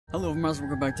Hello everyone,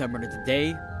 welcome back to Ember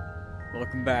today.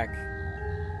 Welcome back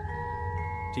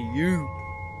to you.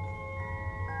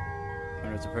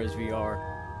 Five Surprise VR.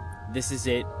 This is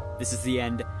it. This is the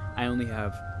end. I only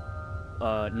have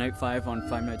night 5 on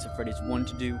Five Nights at Freddy's 1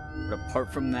 to do, but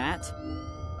apart from that,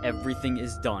 everything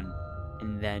is done.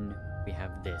 And then we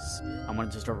have this. I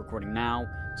wanted to start recording now,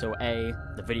 so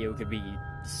the video could be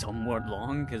somewhat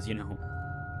long, because, you know,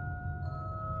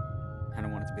 I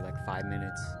don't want it to be like 5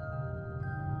 minutes.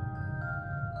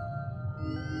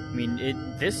 I mean,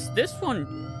 this one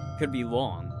could be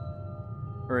long,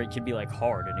 or it could be like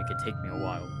hard, and it could take me a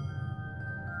while.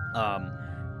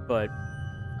 But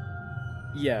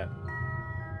yeah,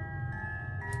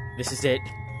 this is it.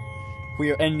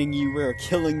 We are ending you. We are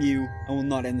killing you. I will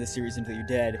not end this series until you're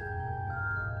dead.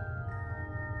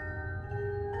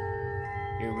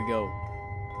 Here we go.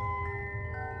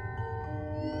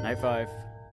 Night 5.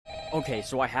 Okay,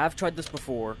 so I have tried this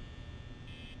before.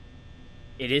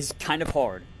 It is kind of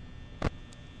hard.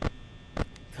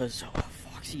 Because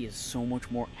Foxy is so much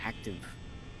more active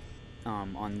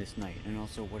on this night. And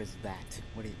also, what is that?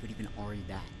 What even are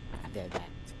that?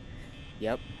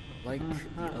 Yep, like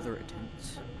the other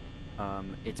attempts.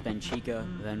 It's been Chica,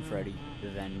 then Freddy,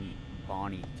 then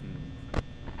Bonnie.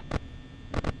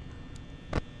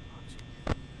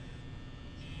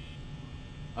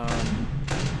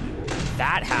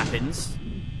 That happens.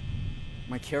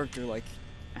 My character, like,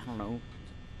 I don't know,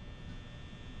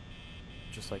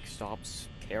 just like stops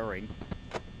caring.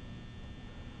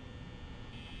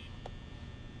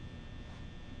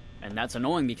 And that's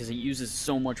annoying because it uses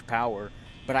so much power.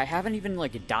 But I haven't even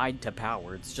like died to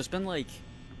power. It's just been like,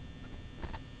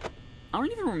 I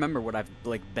don't even remember what I've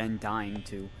like been dying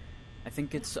to. I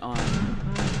think it's oh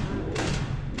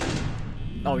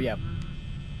yeah.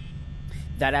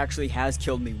 That actually has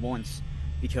killed me once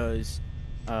because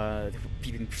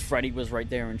Freddy was right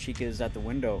there and Chica is at the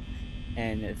window.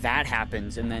 And that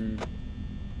happens, and then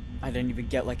I didn't even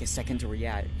get like a second to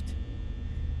react.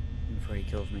 And Freddy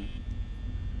kills me.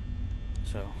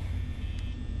 So.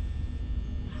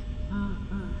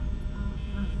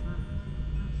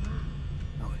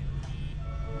 Okay.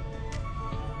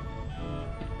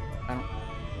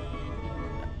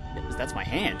 That's my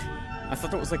hand. I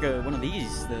thought that was like one of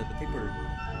these, the paper.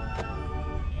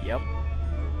 Yep.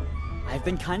 I've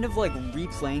been kind of like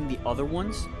replaying the other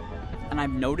ones. And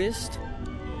I've noticed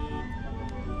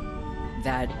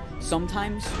that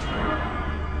sometimes...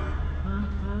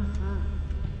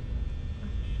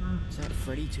 Is that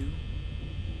Freddy too?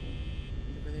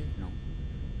 Over there? No.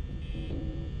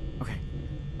 Okay.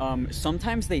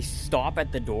 Sometimes they stop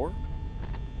at the door.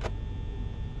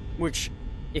 Which,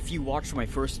 if you watched my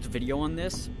first video on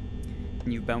this,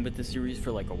 and you've been with the series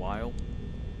for like a while,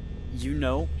 you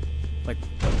know, like,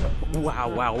 wow.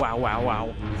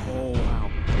 Oh, wow.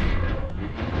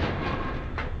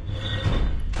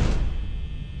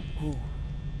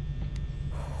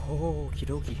 Oh, okie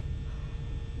dokie.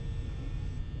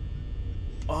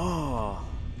 Oh.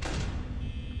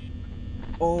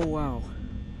 Oh, wow.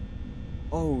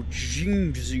 Oh,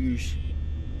 jeez.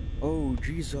 Oh,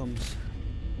 jeezums.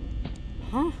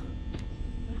 Huh?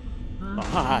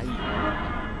 Ah.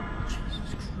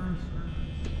 Jesus Christ.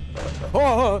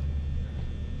 Oh.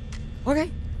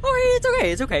 Okay.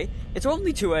 It's okay. It's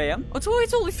only 2 a.m. It's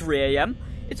only 3 a.m.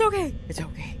 It's okay.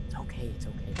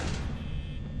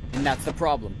 And that's the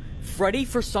problem. Freddy,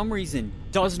 for some reason,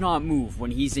 does not move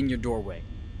when he's in your doorway.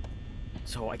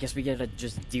 So I guess we gotta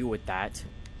just deal with that.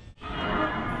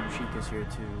 Chica's here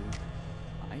too.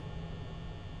 Hi.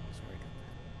 Sorry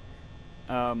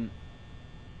about that.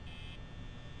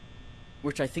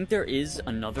 Which I think there is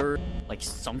another, like,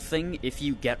 something if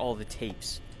you get all the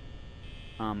tapes.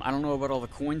 I don't know about all the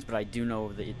coins, but I do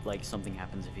know that, like, something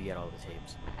happens if you get all the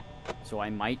tapes. So I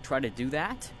might try to do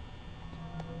that.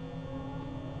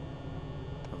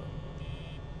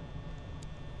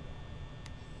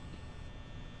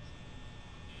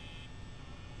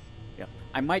 Yeah,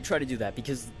 I might try to do that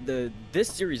because this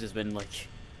series has been, like,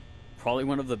 probably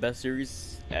one of the best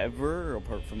series ever,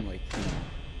 apart from, like, you know...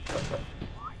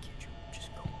 Why can't you just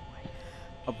go away?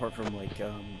 Apart from, like,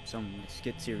 some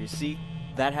skit series. See,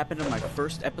 that happened in my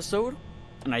first episode,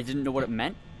 and I didn't know what it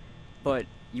meant, but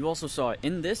you also saw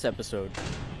in this episode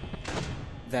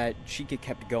that Chica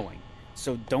kept going.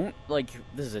 So don't, like,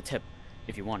 this is a tip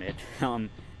if you want it,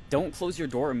 don't close your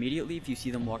door immediately if you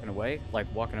see them walking away, like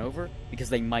walking over, because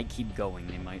they might keep going.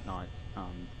 They might not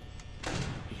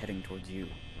be heading towards you.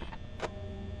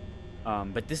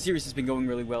 But this series has been going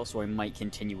really well, so I might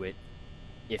continue it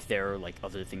if there are, like,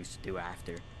 other things to do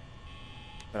after.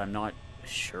 But I'm not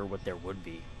sure what there would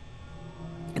be.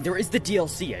 And there is the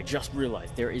DLC. I just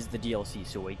realized there is the DLC,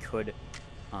 so we could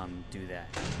do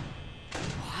that.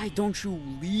 Why don't you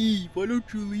leave? Why don't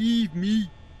you leave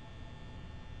me?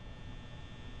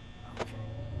 Okay.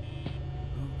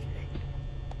 Okay.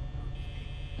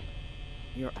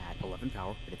 You're at 11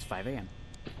 power, but it's 5 a.m.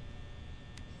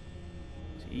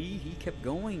 See, he kept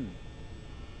going.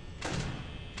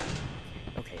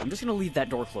 Okay, I'm just gonna leave that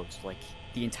door closed, like,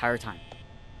 the entire time.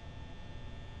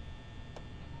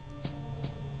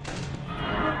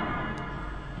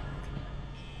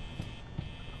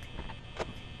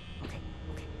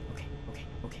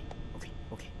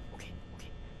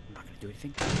 Do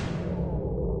anything. I'm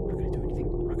not gonna do anything.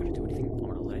 I'm not gonna do anything. I'm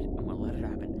gonna let it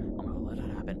happen. I'm gonna let it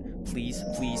happen. Please,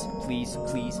 please, please,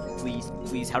 please, please,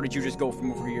 please. How did you just go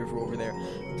from over here to over there?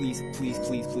 Please, please,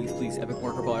 please, please, please. Epic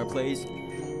Markiplier, please.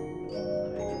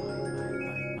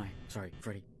 Bye. Sorry,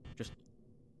 Freddy. Just.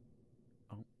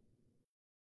 Oh.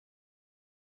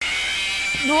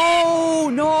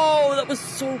 No! That was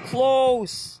so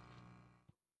close!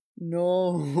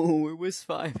 No, it was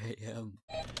 5 a.m.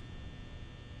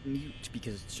 Mute,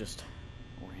 because it's just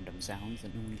random sounds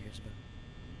that no one cares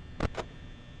about.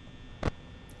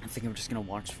 I think I'm just gonna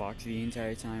watch Fox the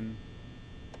entire time.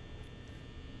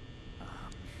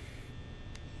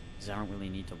 Because I don't really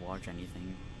need to watch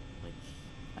anything. Like,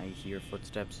 I hear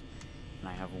footsteps, and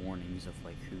I have warnings of,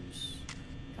 like, who's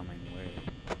coming where.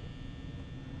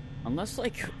 Unless,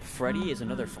 like, Freddy is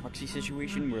another Foxy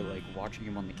situation where, like, watching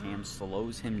him on the cam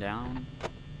slows him down.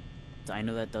 I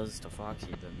know that does to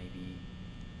Foxy, but maybe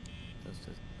does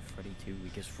to Freddy too,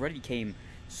 because Freddy came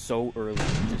so early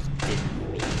and just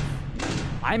didn't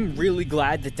leave. I'm really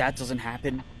glad that that doesn't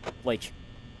happen, like,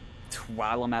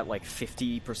 while I'm at, like,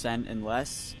 50% and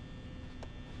less.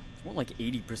 It's more like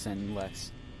 80% and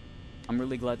less. I'm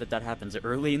really glad that that happens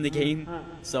early in the game,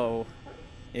 so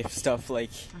if stuff like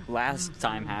last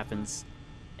time happens,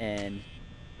 and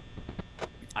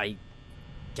I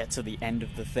get to the end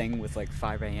of the thing with, like,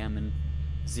 5 a.m. and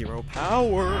 0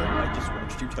 power, I just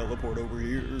watched you teleport over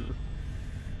here.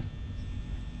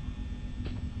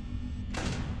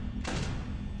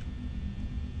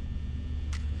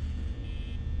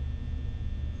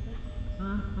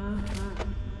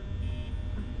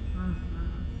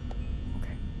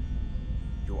 Okay.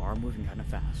 You are moving kind of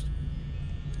fast.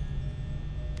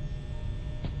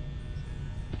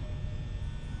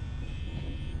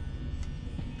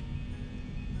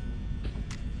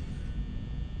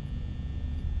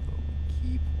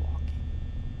 Keep walking.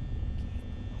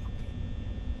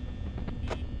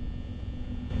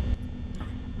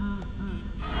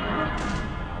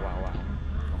 Wow.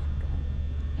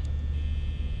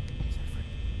 Is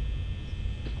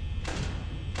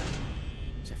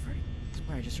that Freddy? That's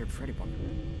why I just heard Freddy walking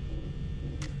around.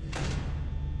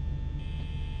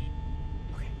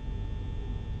 Okay.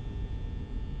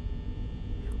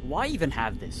 Why even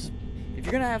have this? If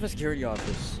you're gonna have a security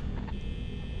office,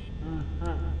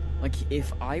 like,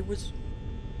 if I was...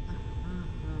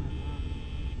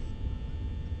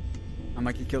 I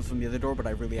might get killed from the other door, but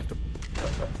I really have to...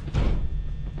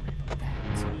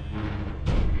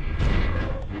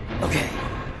 Okay.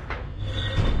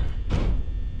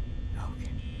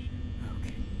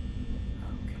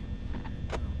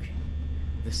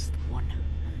 This is the one.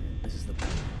 This is the one.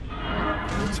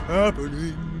 It's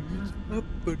happening. It's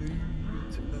happening.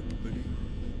 It's happening.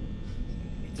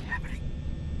 It's happening.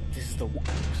 This is the one.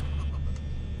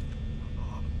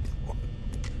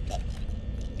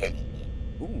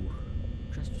 Ooh.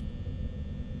 Just...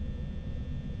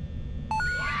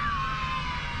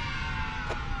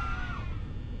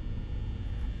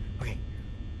 Okay.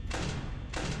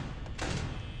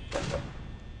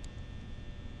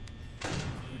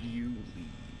 Could you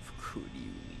leave? Could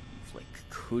you leave? Like,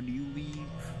 could you leave?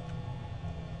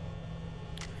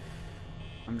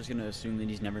 I'm just gonna assume that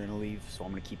he's never gonna leave, so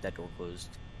I'm gonna keep that door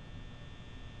closed.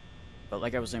 But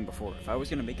like I was saying before, if I was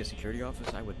gonna make a security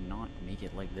office, I would not make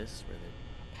it like this, where the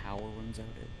power runs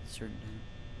out at a certain time.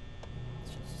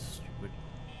 It's just stupid.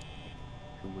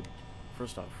 Who would...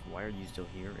 First off, why are you still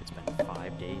here? It's been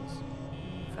 5 days.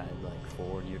 You've had like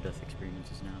 4 near-death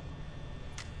experiences now.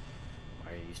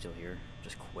 Why are you still here?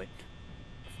 Just quit.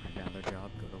 Find another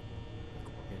job, go to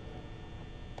work it.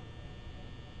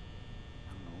 I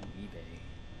don't know, eBay.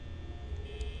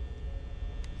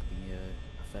 Be a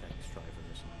FedEx driver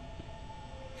or something.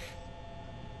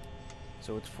 So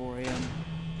it's 4 a.m.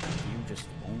 You just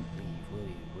won't leave, will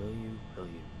you? Will you? Will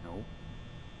you? No.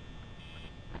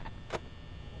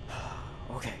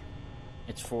 Okay.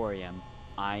 It's 4 a.m.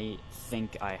 I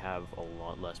think I have a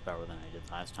lot less power than I did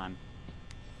last time.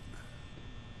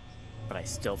 But I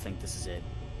still think this is it.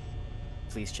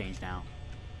 Please change now.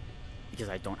 because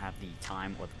I don't have the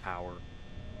time or the power.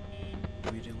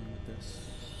 Are we dealing with this?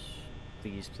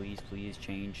 Please, please, please,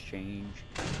 change, change.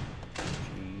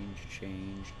 Change,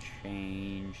 change,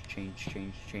 change, change,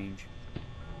 change, change.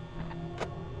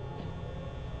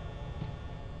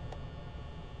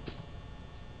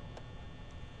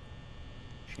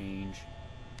 Change.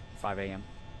 5 a.m.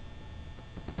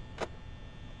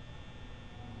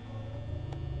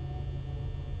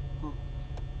 Huh.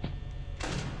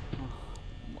 Oh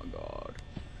my god.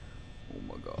 Oh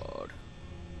my god.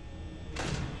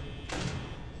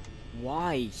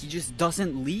 Why? He just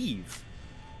doesn't leave.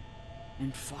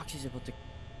 And Foxy's about to...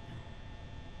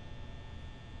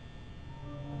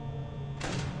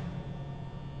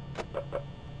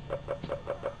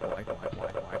 Why?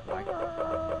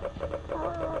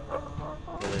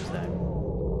 What is that?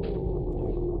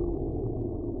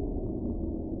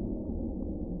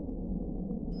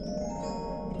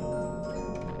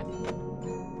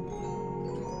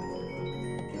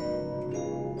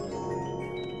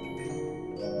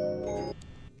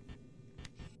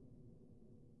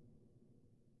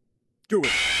 Do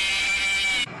it.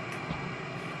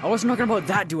 I wasn't talking about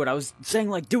that, do it. I was saying,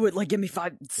 like, do it, like, give me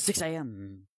 6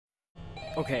 a.m.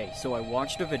 Okay, so I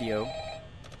watched a video.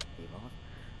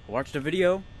 I watched a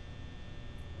video.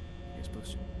 You're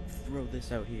supposed to throw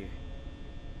this out here.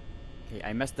 Okay,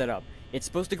 I messed that up. It's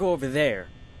supposed to go over there.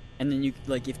 And then you,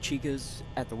 like, if Chica's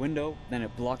at the window, then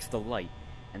it blocks the light.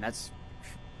 And that's,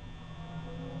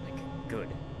 like,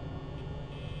 good.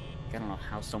 I don't know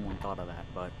how someone thought of that,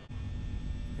 but...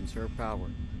 Conserve power.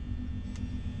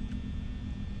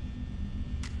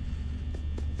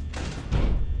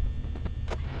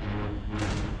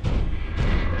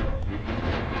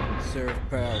 Conserve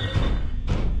power.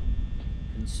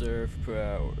 Conserve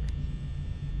power.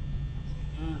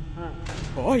 I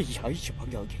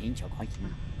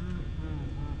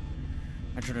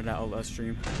turned it out last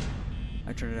stream.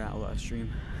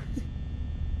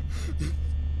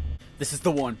 This is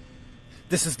the one.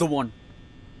 This is the one.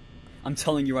 I'm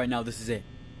telling you right now, this is it.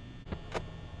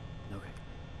 Okay.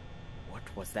 What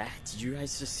was that? Did you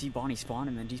guys just see Bonnie spawn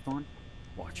and then despawn?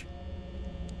 Watch.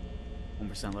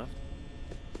 1% left.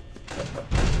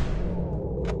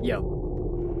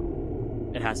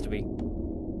 Yo. It has to be.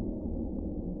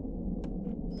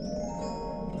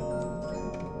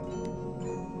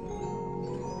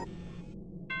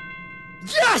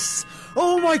 Yes!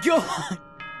 Oh my god!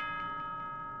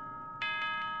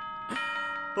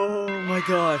 Oh my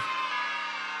god.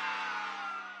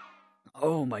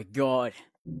 Oh my god.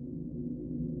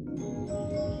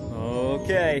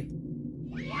 Okay.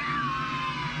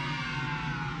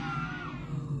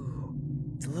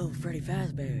 It's a little Freddy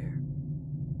Fazbear.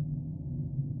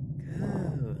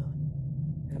 Cool.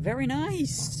 Very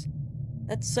nice.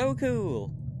 That's so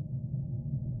cool.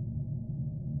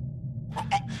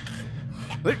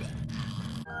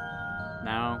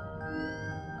 Now.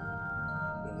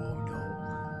 Oh no.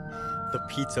 The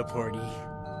pizza party.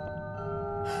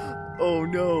 Oh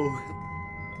no.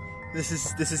 This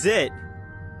is it.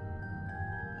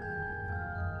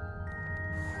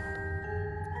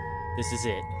 This is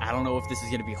it. I don't know if this is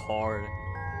gonna be hard.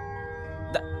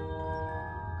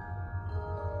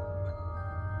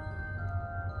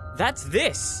 That's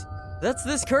this. That's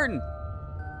this curtain.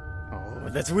 Oh,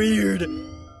 that's weird.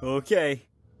 Okay.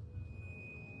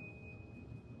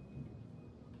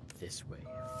 This way.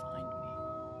 Find me.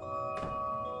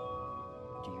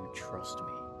 Do you trust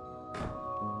me?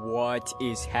 What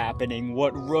is happening?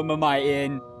 What room am I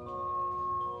in?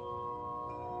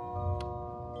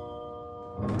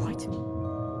 What?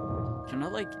 Can I,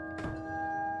 like...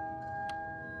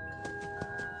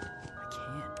 I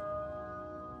can't.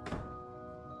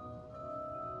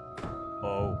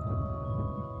 Oh.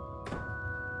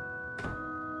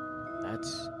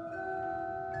 That's...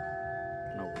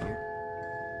 kinda weird.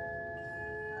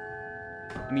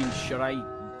 I mean, should I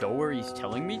go where he's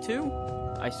telling me to?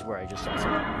 I swear I just saw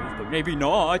someone move, but maybe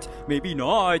not! Maybe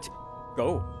not!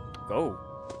 Go. Go.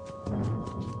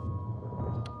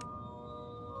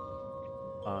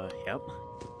 Yep.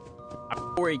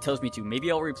 Or he tells me to.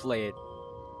 Maybe I'll replay it.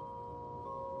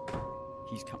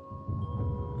 He's come.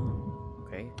 Oh,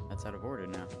 okay, that's out of order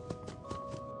now.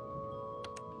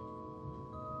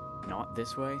 Not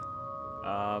this way?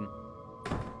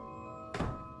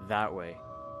 That way.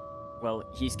 Well,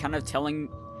 he's kind of telling...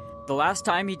 The last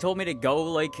time he told me to go,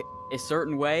 like, a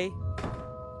certain way.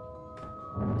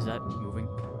 Is that moving?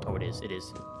 Oh, it is. It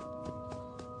is.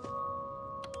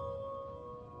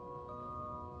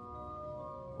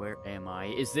 Where am I?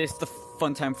 Is this the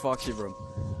Funtime Foxy room?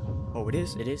 Oh, it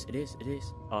is. It is. It is. It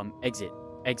is. Exit.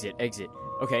 Exit. Exit.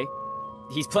 Okay.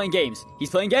 He's playing games.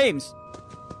 He's playing games!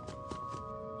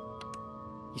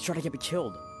 He's trying to get me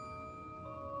killed.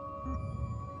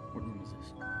 What room is this?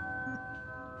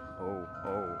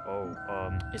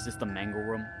 Is this the mango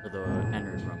room or the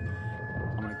Ender's room?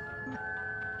 I'm gonna...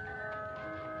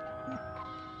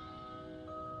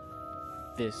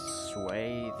 This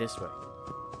way.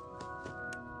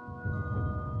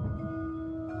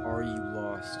 Are you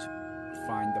lost?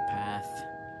 Find the path.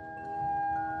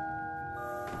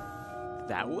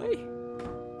 That way?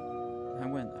 I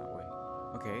went that way.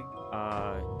 Okay,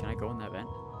 can I go in that vent?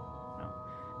 No.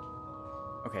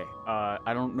 Okay,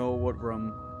 I don't know what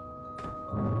room,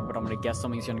 but I'm gonna guess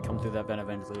something's gonna come through that vent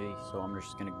eventually, so I'm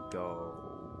just gonna go.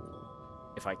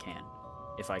 If I can.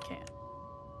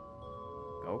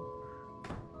 Go.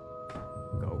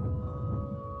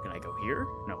 Can I go here?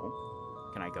 No.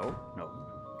 Can I go? No.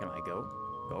 Can I go?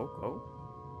 Go.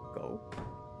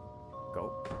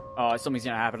 Something's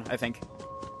gonna happen, I think.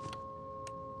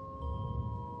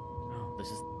 No,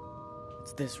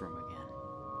 it's this room again.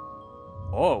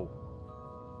 Oh!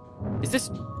 Is this...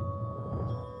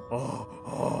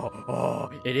 Oh,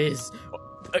 it is!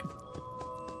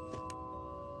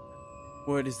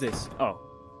 What is this? Oh.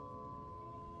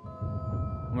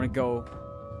 I'm gonna go...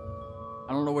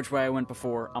 I don't know which way I went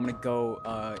before. I'm gonna go,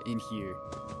 in here.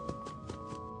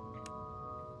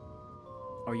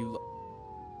 Are you...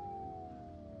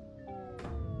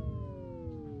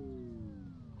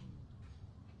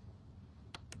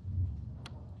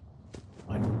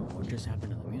 I don't know what just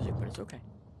happened to the music, but it's okay.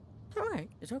 It's alright.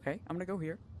 It's okay. I'm gonna go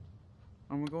here.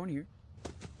 I'm gonna go in here.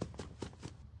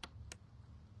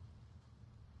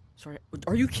 Sorry.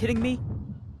 Are you kidding me?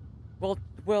 Well.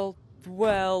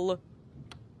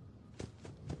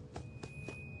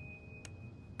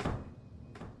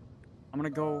 I'm gonna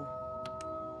go...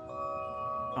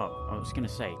 Oh, I was gonna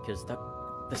say, because the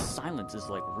silence is,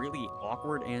 like, really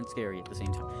awkward and scary at the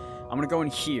same time. I'm gonna go in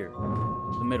here.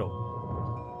 The middle.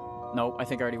 No, I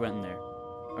think I already went in there.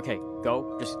 Okay,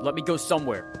 go. Just let me go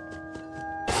somewhere.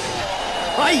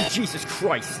 Ay, Jesus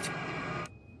Christ!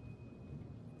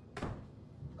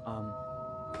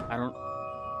 I don't...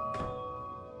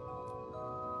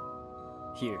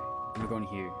 Here. I'm gonna go in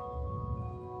here.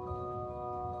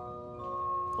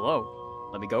 Hello?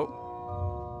 Let me go.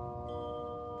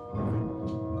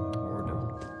 We're done.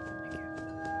 Thank you.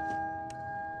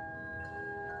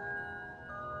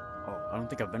 Oh, I don't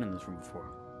think I've been in this room before.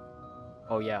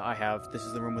 Oh yeah, I have. This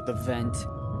is the room with the vent.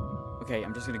 Okay,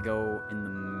 I'm just gonna go in the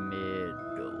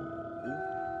middle.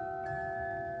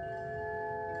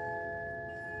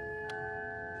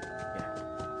 Yeah.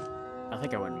 I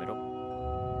think I went middle.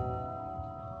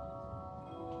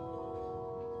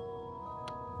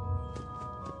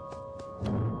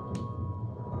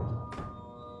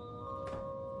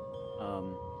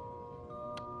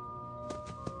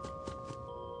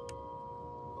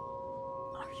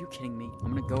 Are you kidding me?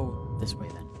 I'm gonna go this way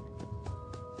then.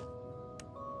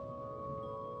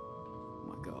 Oh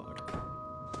my god.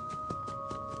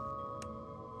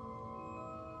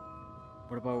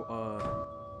 What about,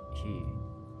 here?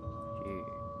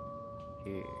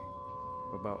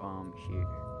 What about, here?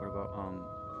 What about,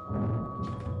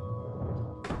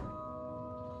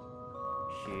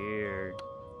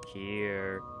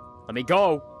 here? Let me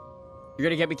go! You're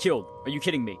gonna get me killed. Are you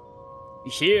kidding me?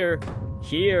 Here.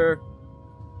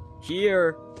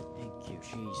 Thank you,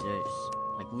 Jesus.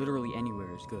 Like, literally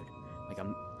anywhere is good. Like,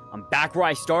 I'm back where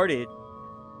I started,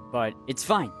 but it's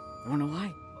fine. You wanna know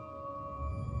why?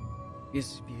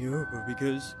 Because...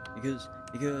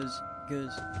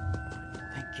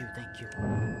 Thank you.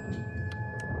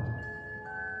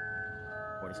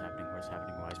 What is happening?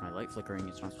 Why is my light flickering?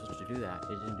 It's not supposed to do that.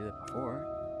 It didn't do that before.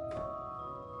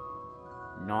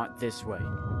 Not this way.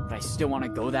 But I still want to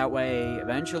go that way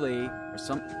eventually. Or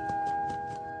some...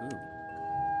 Ooh.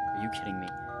 Are you kidding me?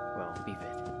 Well, leave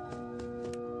it.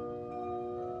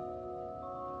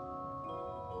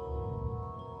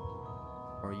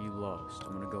 Are you lost?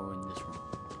 I'm gonna go in this room.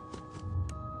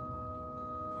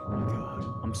 Oh my god.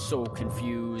 I'm so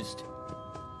confused.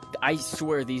 I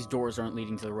swear these doors aren't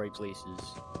leading to the right places.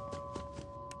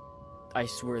 I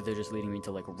swear they're just leading me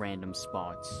to, like, random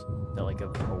spots that, like, a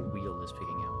wheel is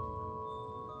picking out.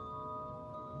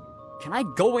 Can I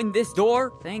go in this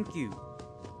door? Thank you.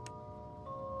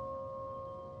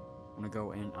 I'm gonna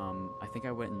go in, I think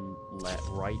I went in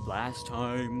right last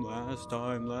time.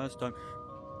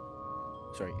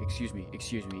 Sorry, excuse me.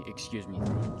 Thank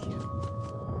you.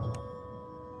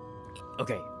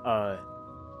 Okay,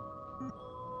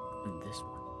 in this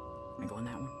one. Can I go in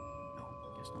that one? No,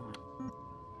 guess not.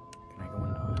 Can I go in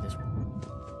this one?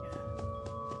 Yeah.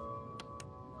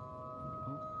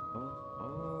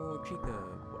 Oh, Chica.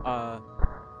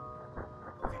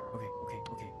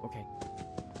 Okay.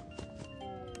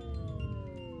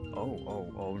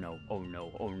 Oh no, oh no,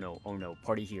 oh no, oh no.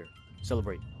 Party here.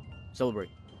 Celebrate. Celebrate.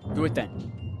 Do it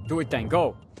then. Do it then,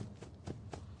 go!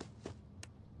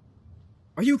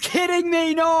 Are you kidding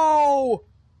me? No!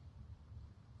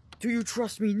 Do you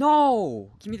trust me?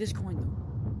 No! Give me this coin though.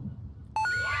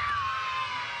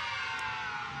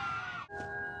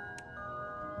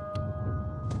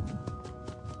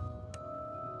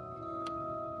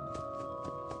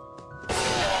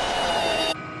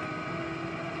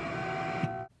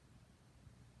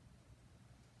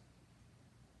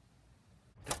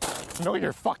 Know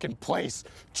your fucking place,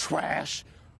 trash.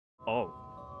 Oh.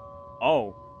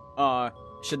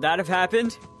 Should that have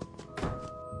happened?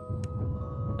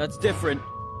 That's different.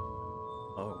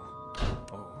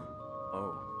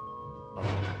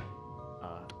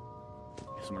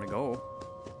 Guess I'm gonna go.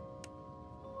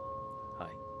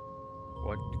 Hi.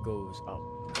 What goes up?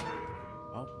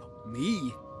 Up?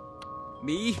 Me?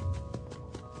 Me?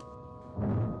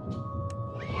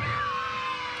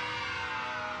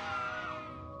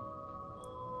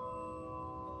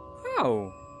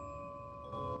 Wow.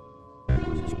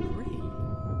 This is great.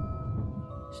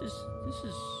 This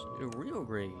is real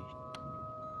great.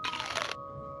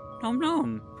 Nom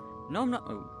nom. Nom nom.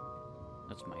 Oh,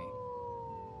 that's my.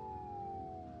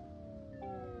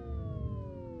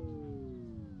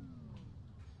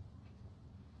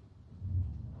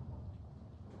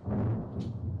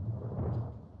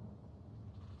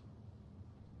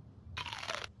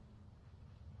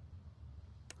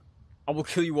 I will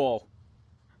kill you all.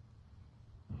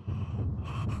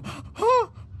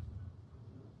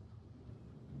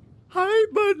 Hi,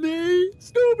 buddy.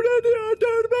 Stupid idea,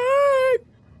 bag.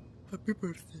 Happy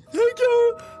birthday. Thank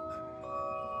you.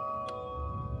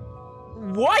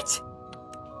 What?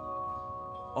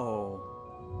 Oh.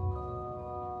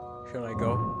 Should I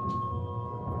go?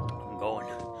 I'm going.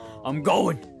 I'm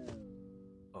going.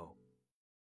 Oh.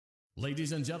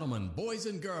 Ladies and gentlemen, boys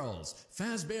and girls,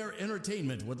 Fazbear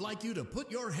Entertainment would like you to put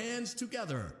your hands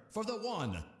together for the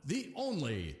one, the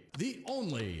only.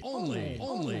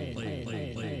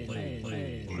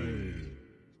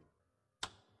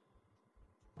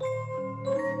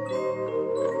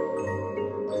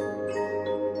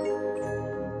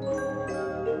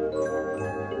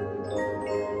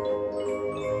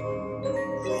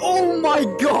 Oh my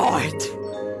god!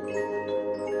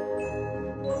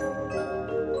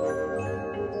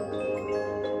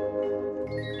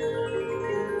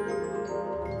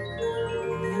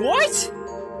 What?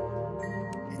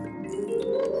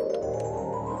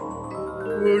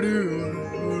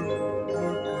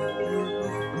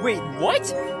 Wait, what?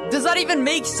 Does that even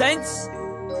make sense?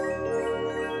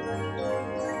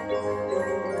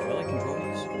 Will I control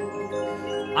this?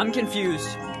 I'm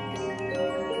confused.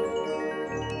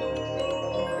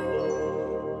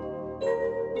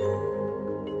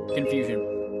 Confusion.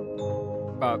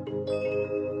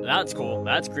 That's cool.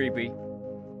 That's creepy.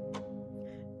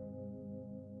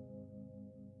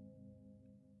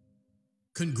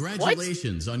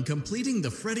 Congratulations on completing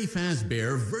the Freddy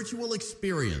Fazbear virtual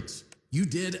experience. You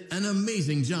did an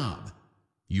amazing job.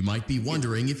 You might be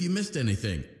wondering if you missed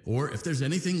anything, or if there's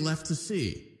anything left to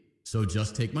see. So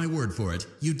just take my word for it,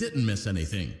 you didn't miss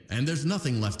anything, and there's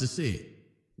nothing left to see.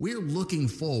 We're looking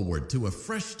forward to a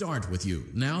fresh start with you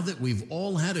now that we've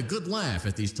all had a good laugh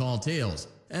at these tall tales,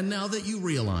 and now that you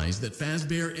realize that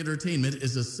Fazbear Entertainment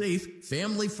is a safe,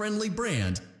 family-friendly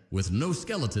brand with no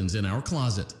skeletons in our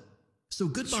closet. So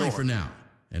goodbye for now,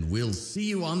 and we'll see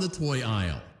you on the toy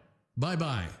aisle.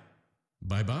 Bye-bye.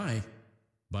 Bye-bye.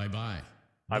 Bye-bye.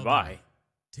 Bye-bye.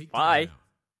 Take Bye. care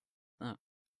now.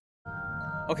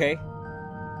 Okay.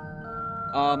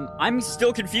 I'm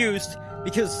still confused,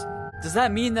 because does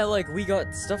that mean that, like, we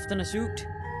got stuffed in a suit?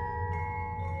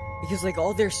 Because, like,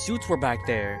 all their suits were back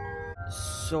there.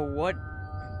 So what?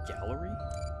 Gallery?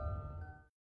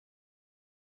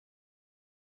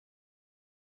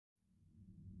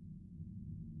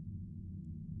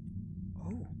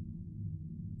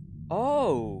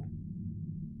 Oh.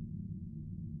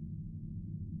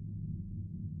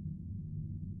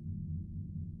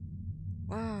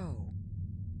 Wow.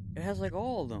 It has like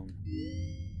all of them.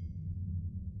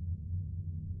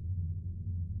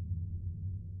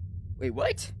 Wait,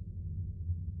 what?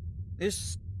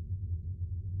 This...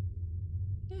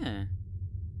 Yeah.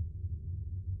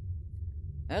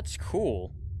 That's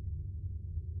cool.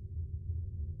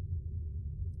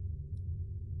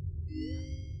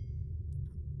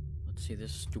 Let's see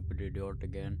this stupid idiot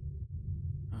again.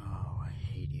 Oh, I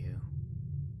hate you.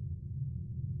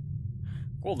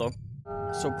 Cool though.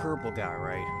 So purple guy,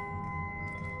 right?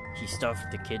 He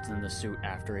stuffed the kids in the suit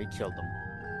after he killed them.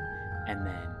 And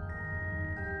then...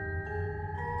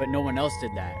 But no one else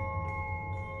did that.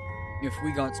 if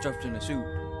we got stuffed in a suit.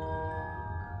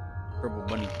 Purple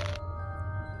bunny.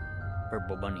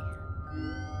 Purple bunny.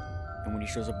 And when he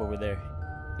shows up over there,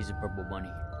 he's a purple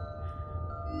bunny.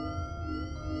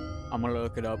 I'm gonna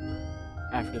look it up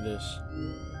after this.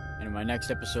 And in my next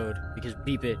episode, because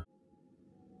beep it.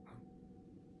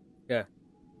 Yeah.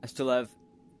 I still have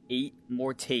 8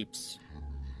 more tapes.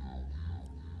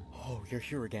 Oh, you're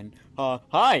here again.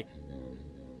 Hi!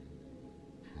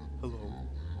 Hello.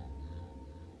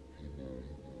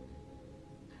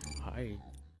 Hi.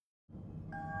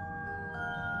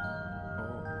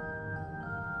 Oh.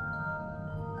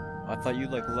 I thought you,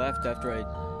 like, left after I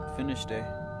finished it.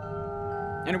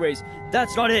 Anyways,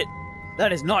 that's not it!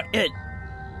 That is not it!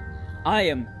 I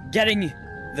am getting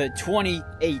the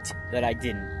 28 that I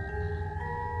didn't.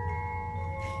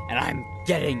 And I'm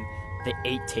getting the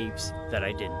 8 tapes that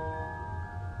I didn't.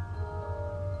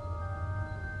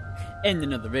 End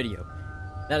another video.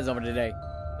 That is over today.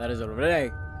 That is over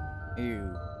today.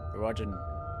 You are watching.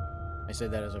 I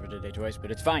said that is over today twice, but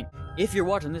it's fine. If you're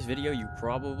watching this video, you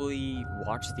probably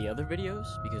watched the other videos,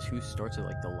 because who starts at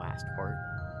like the last part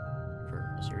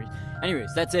for a series?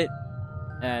 Anyways, that's it.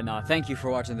 And thank you for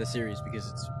watching this series,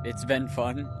 because it's been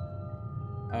fun.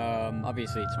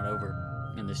 Obviously it's not over,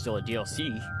 and there's still a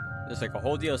DLC. There's like a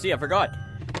whole DLC, I forgot.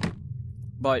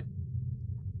 But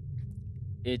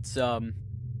it's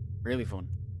really fun.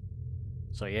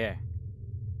 So yeah.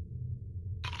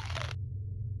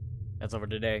 That's over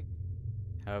today.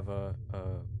 Have a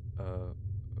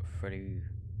Freddy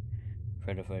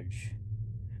Fudge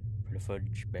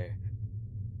Bear.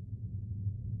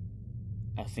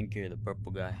 I think you're the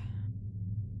purple guy.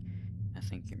 I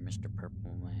think you're Mr.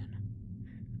 Purple Man.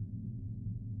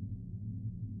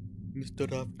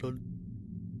 Mr. Afton.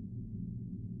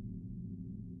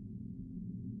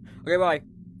 Okay, bye.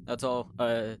 That's all.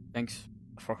 Thanks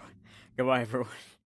for. Goodbye, everyone.